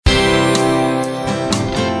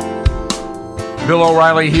Bill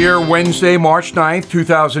O'Reilly here, Wednesday, March 9th,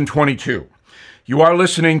 2022. You are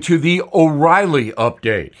listening to the O'Reilly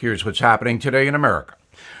Update. Here's what's happening today in America.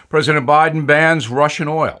 President Biden bans Russian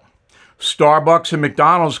oil. Starbucks and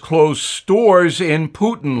McDonald's close stores in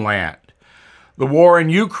Putin land. The war in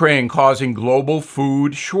Ukraine causing global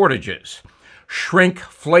food shortages.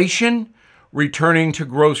 Shrinkflation returning to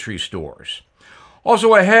grocery stores.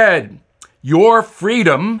 Also ahead, your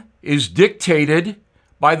freedom is dictated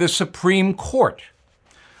by the Supreme Court.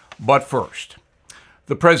 But first,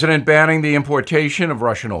 the president banning the importation of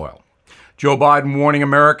Russian oil. Joe Biden warning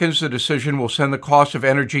Americans the decision will send the cost of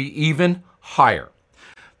energy even higher.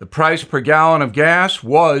 The price per gallon of gas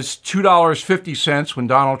was $2.50 when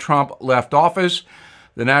Donald Trump left office.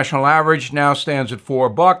 The national average now stands at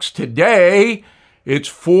 $4. Today, it's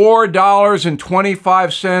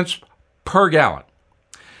 $4.25 per gallon.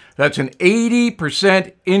 That's an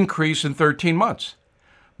 80% increase in 13 months.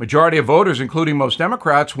 Majority of voters, including most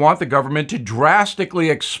Democrats, want the government to drastically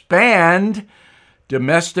expand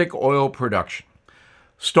domestic oil production.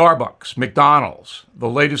 Starbucks, McDonald's, the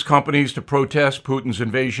latest companies to protest Putin's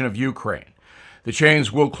invasion of Ukraine. The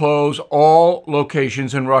chains will close all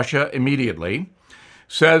locations in Russia immediately.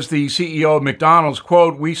 Says the CEO of McDonald's,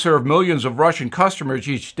 quote, "We serve millions of Russian customers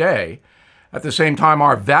each day. At the same time,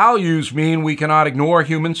 our values mean we cannot ignore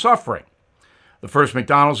human suffering." The first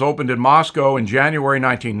McDonald's opened in Moscow in January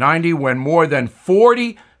 1990 when more than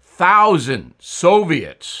 40,000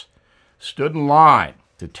 Soviets stood in line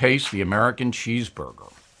to taste the American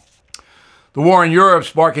cheeseburger. The war in Europe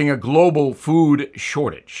sparking a global food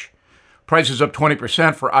shortage. Prices up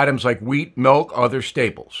 20% for items like wheat, milk, other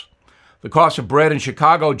staples. The cost of bread in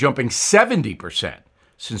Chicago jumping 70%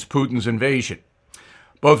 since Putin's invasion.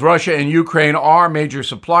 Both Russia and Ukraine are major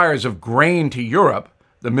suppliers of grain to Europe,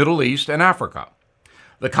 the Middle East, and Africa.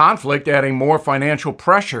 The conflict adding more financial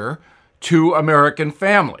pressure to American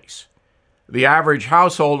families. The average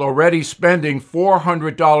household already spending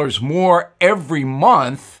 $400 more every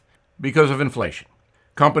month because of inflation.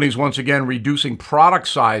 Companies once again reducing product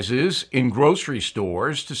sizes in grocery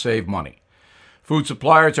stores to save money. Food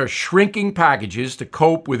suppliers are shrinking packages to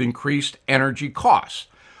cope with increased energy costs.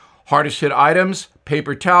 Hardest hit items,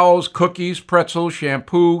 paper towels, cookies, pretzels,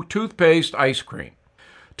 shampoo, toothpaste, ice cream.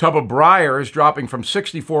 Tub of Breyers dropping from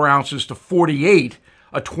 64 ounces to 48,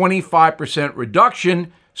 a 25%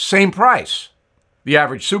 reduction, same price. The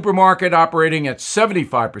average supermarket operating at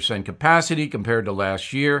 75% capacity compared to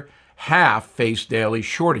last year, half face daily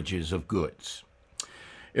shortages of goods.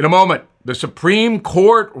 In a moment, the Supreme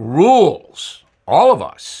Court rules. All of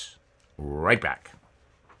us, right back.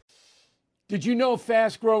 Did you know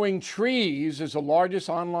Fast Growing Trees is the largest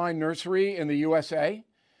online nursery in the USA?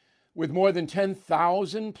 With more than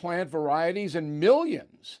 10,000 plant varieties and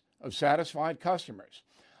millions of satisfied customers.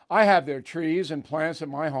 I have their trees and plants at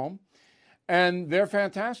my home, and they're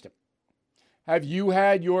fantastic. Have you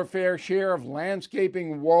had your fair share of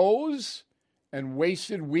landscaping woes and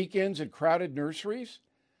wasted weekends at crowded nurseries?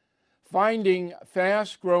 Finding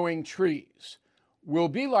fast-growing trees will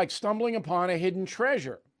be like stumbling upon a hidden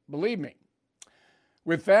treasure, believe me.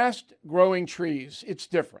 With fast-growing trees, it's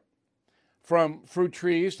different. From fruit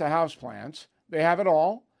trees to houseplants, they have it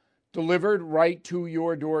all delivered right to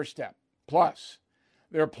your doorstep. Plus,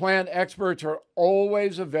 their plant experts are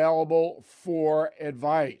always available for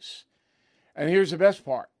advice. And here's the best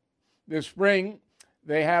part. This spring,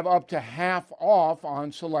 they have up to half off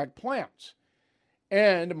on select plants.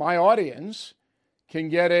 And my audience can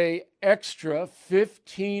get an extra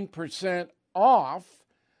 15% off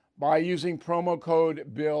by using promo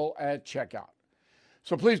code BILL at checkout.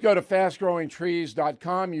 So please go to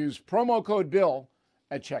fastgrowingtrees.com, use promo code BILL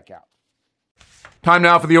at checkout. Time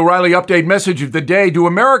now for the O'Reilly Update message of the day. Do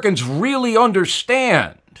Americans really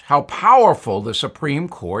understand how powerful the Supreme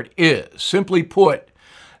Court is? Simply put,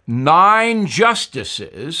 9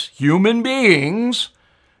 justices, human beings,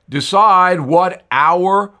 decide what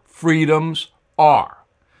our freedoms are.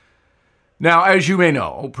 Now, as you may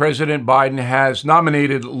know, President Biden has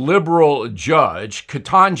nominated liberal judge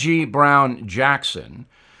Ketanji Brown Jackson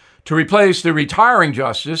to replace the retiring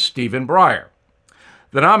Justice Stephen Breyer.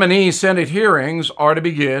 The nominee Senate hearings are to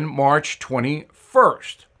begin March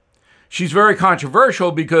 21st. She's very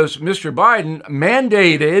controversial because Mr. Biden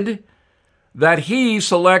mandated that he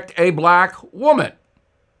select a black woman.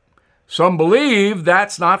 Some believe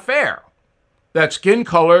that's not fair, that skin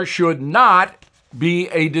color should not be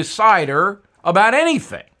a decider about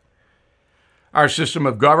anything. Our system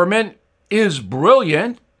of government is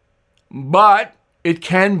brilliant, but it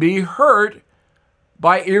can be hurt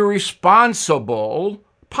by irresponsible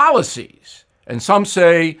policies. And some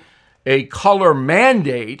say a color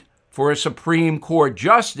mandate for a Supreme Court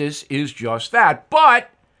justice is just that. But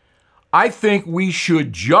I think we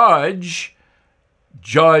should judge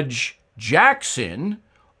Judge Jackson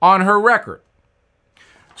on her record.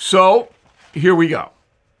 So here we go.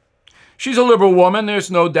 She's a liberal woman. There's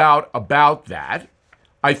no doubt about that.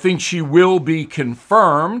 I think she will be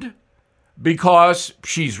confirmed because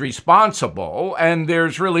she's responsible, and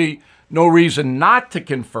there's really no reason not to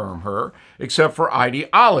confirm her except for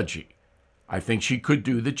ideology. I think she could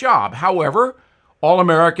do the job. However, all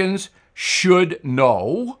Americans should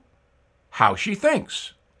know how she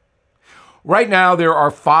thinks. Right now, there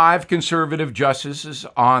are 5 conservative justices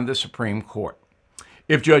on the Supreme Court.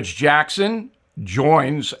 If Judge Jackson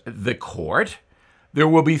joins the court, there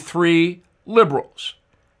will be 3 liberals.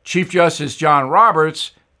 Chief Justice John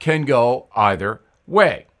Roberts can go either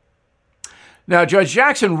way. Now, Judge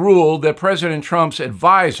Jackson ruled that President Trump's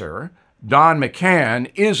advisor, Don McGahn,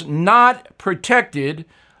 is not protected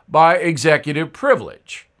by executive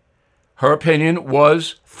privilege. Her opinion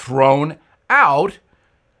was thrown out,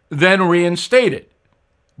 then reinstated.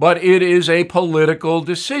 But it is a political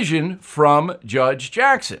decision from Judge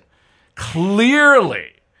Jackson.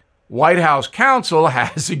 Clearly, White House counsel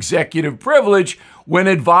has executive privilege when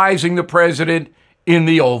advising the president in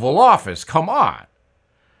the Oval Office. Come on.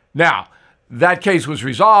 Now, that case was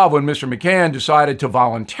resolved when Mr. McGahn decided to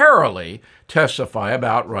voluntarily testify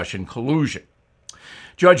about Russian collusion.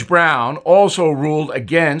 Judge Brown also ruled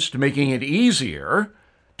against making it easier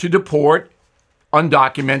to deport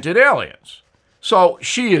undocumented aliens. So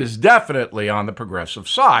she is definitely on the progressive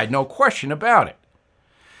side, no question about it.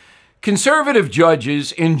 Conservative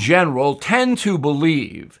judges in general tend to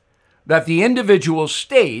believe that the individual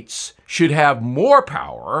states should have more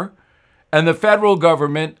power and the federal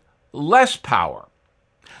government less power.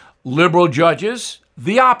 Liberal judges,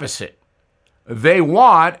 the opposite. They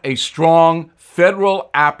want a strong federal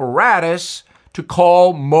apparatus to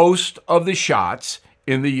call most of the shots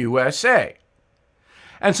in the USA.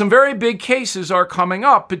 And some very big cases are coming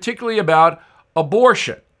up, particularly about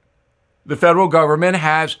abortion. The federal government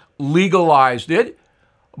has legalized it,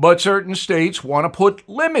 but certain states want to put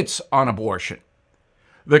limits on abortion.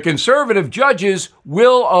 The conservative judges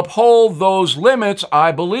will uphold those limits,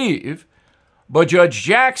 I believe, but Judge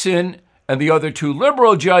Jackson and the other 2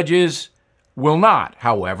 liberal judges will not.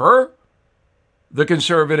 However, the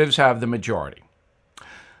conservatives have the majority.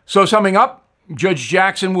 So summing up, Judge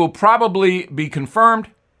Jackson will probably be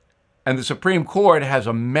confirmed, and the Supreme Court has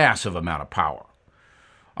a massive amount of power.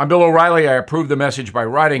 I'm Bill O'Reilly. I approve the message by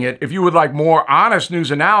writing it. If you would like more honest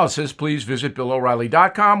news analysis, please visit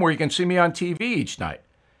BillO'Reilly.com, where you can see me on TV each night.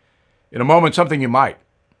 In a moment, something you might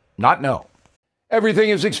not know. Everything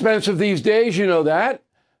is expensive these days, you know that.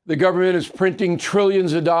 The government is printing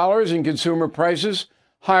trillions of dollars and consumer prices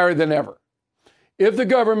higher than ever. If the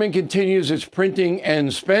government continues its printing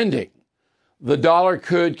and spending, the dollar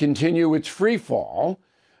could continue its free fall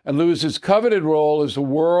and lose its coveted role as the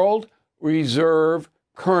world reserve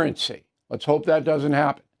currency. Let's hope that doesn't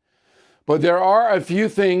happen. But there are a few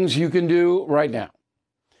things you can do right now.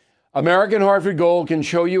 American Hartford Gold can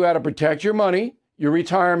show you how to protect your money, your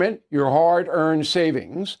retirement, your hard-earned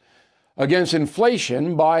savings against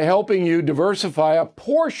inflation by helping you diversify a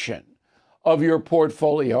portion of your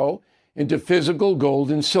portfolio into physical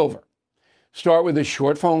gold and silver. Start with a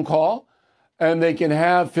short phone call, and they can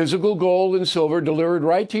have physical gold and silver delivered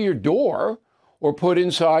right to your door or put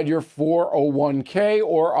inside your 401k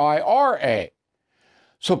or IRA.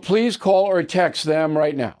 So please call or text them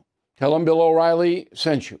right now. Tell them Bill O'Reilly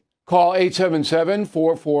sent you. Call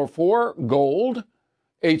 877-444-GOLD,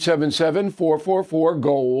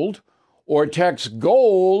 877-444-GOLD, or text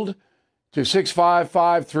GOLD to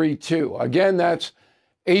 65532. Again, that's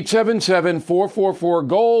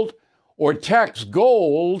 877-444-GOLD, or text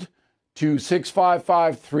GOLD to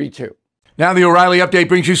 65532. Now the O'Reilly Update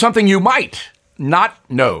brings you something you might not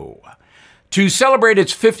know. To celebrate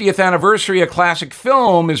its 50th anniversary, a classic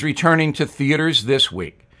film is returning to theaters this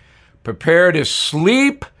week. Prepare to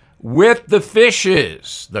sleep with the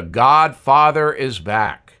fishes. The Godfather is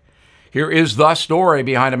back. Here is the story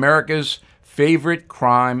behind America's favorite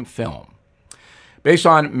crime film. Based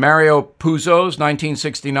on Mario Puzo's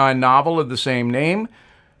 1969 novel of the same name,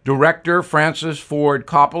 director Francis Ford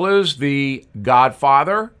Coppola's The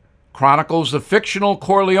Godfather chronicles the fictional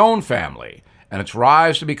Corleone family and its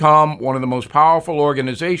rise to become one of the most powerful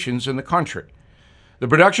organizations in the country. The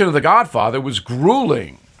production of The Godfather was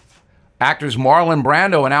grueling. Actors Marlon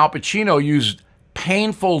Brando and Al Pacino used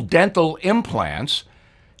painful dental implants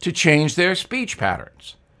to change their speech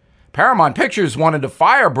patterns. Paramount Pictures wanted to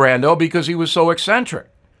fire Brando because he was so eccentric.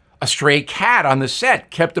 A stray cat on the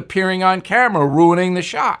set kept appearing on camera, ruining the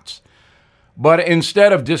shots. But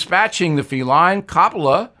instead of dispatching the feline,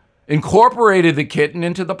 Coppola incorporated the kitten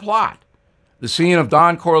into the plot. The scene of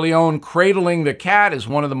Don Corleone cradling the cat is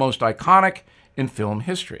one of the most iconic in film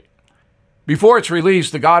history. Before its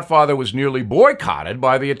release, The Godfather was nearly boycotted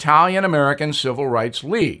by the Italian-American Civil Rights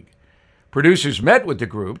League. Producers met with the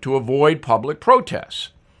group to avoid public protests.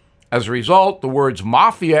 As a result, the words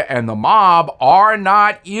mafia and the mob are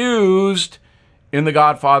not used in the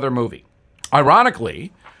Godfather movie.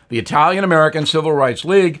 Ironically, the Italian-American Civil Rights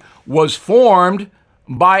League was formed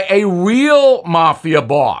by a real mafia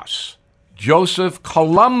boss, Joseph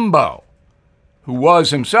Colombo, who was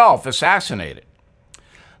himself assassinated.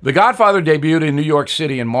 The Godfather debuted in New York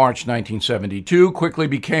City in March 1972, quickly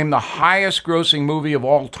became the highest-grossing movie of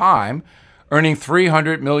all time, earning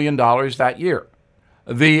 $300 million that year.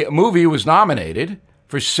 The movie was nominated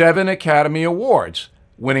for 7 Academy Awards,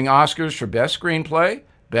 winning Oscars for Best Screenplay,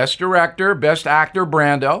 Best Director, Best Actor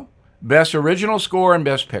Brando, Best Original Score, and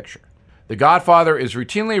Best Picture. The Godfather is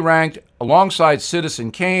routinely ranked alongside Citizen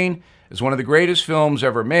Kane as one of the greatest films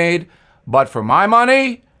ever made, but for my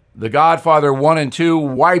money, The Godfather 1 and 2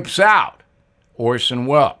 wipes out Orson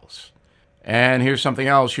Welles. And here's something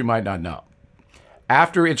else you might not know.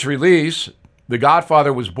 After its release, The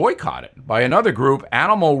Godfather was boycotted by another group,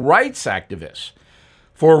 animal rights activists.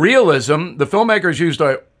 For realism, the filmmakers used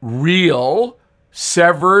a real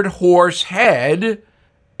severed horse head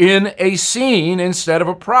in a scene instead of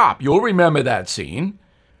a prop. You'll remember that scene.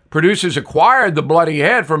 Producers acquired the bloody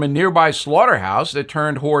head from a nearby slaughterhouse that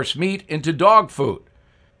turned horse meat into dog food.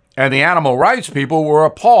 And the animal rights people were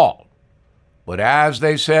appalled. But as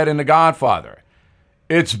they said in The Godfather,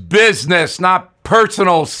 it's business, not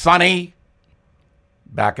personal, Sonny.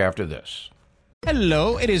 Back after this.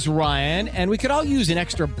 Hello, it is Ryan, and we could all use an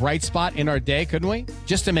extra bright spot in our day, couldn't we?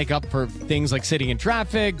 Just to make up for things like sitting in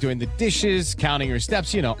traffic, doing the dishes, counting your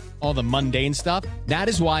steps, you know, all the mundane stuff. That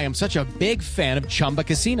is why I'm such a big fan of Chumba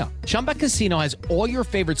Casino. Chumba Casino has all your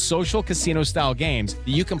favorite social casino-style games that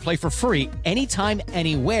you can play for free anytime,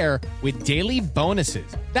 anywhere with daily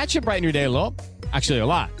bonuses. That should brighten your day a little. Actually, a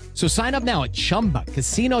lot. So sign up now at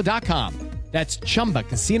ChumbaCasino.com. That's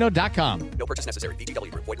ChumbaCasino.com. No purchase necessary.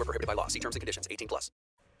 VGW Group. Void where prohibited by law. See terms and conditions. 18+.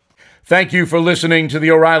 Thank you for listening to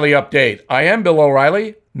the O'Reilly Update. I am Bill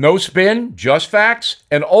O'Reilly. No spin, just facts,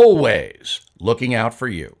 and always looking out for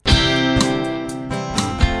you.